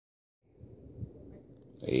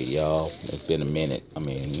Hey y'all, it's been a minute.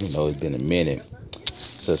 It's been a minute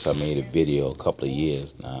since I made a video, a couple of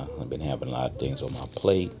years now. I've been having a lot of things on my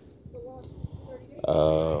plate.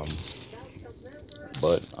 Um,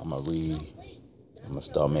 but I'm gonna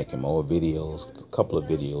start making more videos, a couple of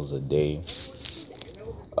videos a day.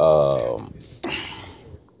 Um,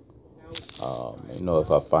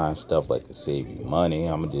 if I find stuff that can save you money,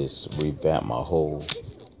 I'm gonna just revamp my whole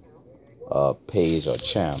page or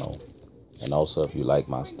channel. And also, if you like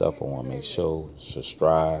my stuff, I want to make sure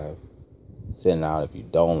subscribe. Send it out if you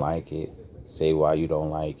don't like it. Say why you don't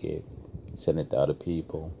like it. Send it to other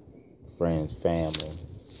people, friends, family.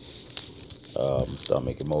 Start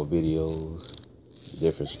making more videos.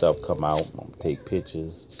 Different stuff come out. I'm gonna take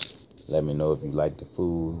pictures. Let me know if you like the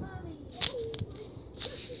food.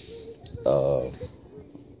 Uh,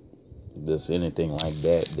 just anything like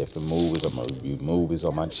that. Different movies. I'm gonna review movies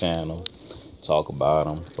on my channel. Talk about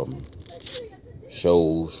them from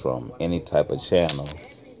shows from any type of channel.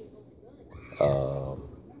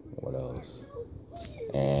 What else?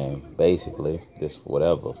 And basically, just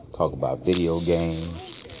whatever. Talk about video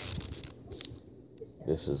games.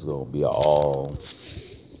 This is gonna be an all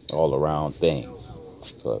around thing.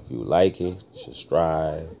 So if you like it,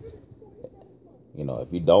 subscribe.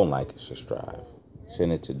 If you don't like it, subscribe.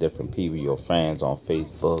 Send it to different people, your friends on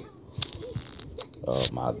Facebook.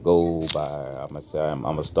 My goal I'm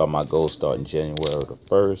gonna start my goal starting January the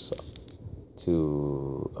 1st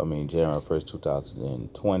January 1st,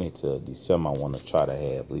 2020 to December. I want to try to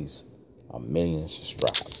have at least 1 million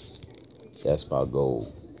subscribers. That's my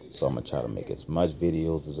goal. So I'm gonna try to make as much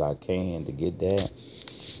videos as I can to get that.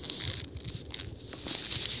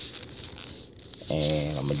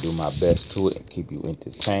 And I'm gonna do my best to it and keep you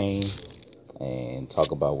entertained and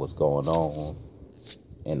talk about what's going on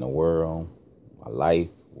in the world, my life,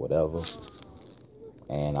 whatever.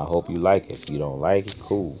 And I hope you like it. If you don't like it,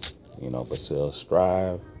 cool. But still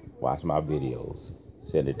strive, watch my videos,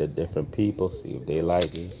 send it to different people, see if they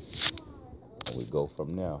like it, and we go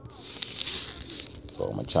from there. So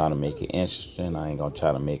I'm gonna try to make it interesting. I ain't gonna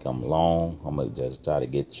try to make them long. I'm gonna just try to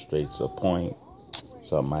get straight to the point.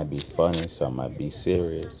 Some might be funny, some might be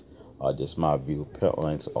serious, or just my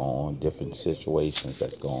viewpoints on different situations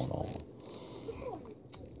that's going on.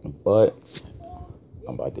 But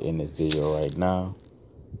I'm about to end this video right now.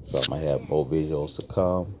 So I'm gonna have more videos to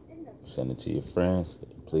come. Send it to your friends.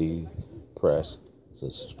 Please press the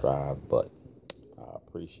subscribe button. I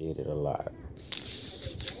appreciate it a lot.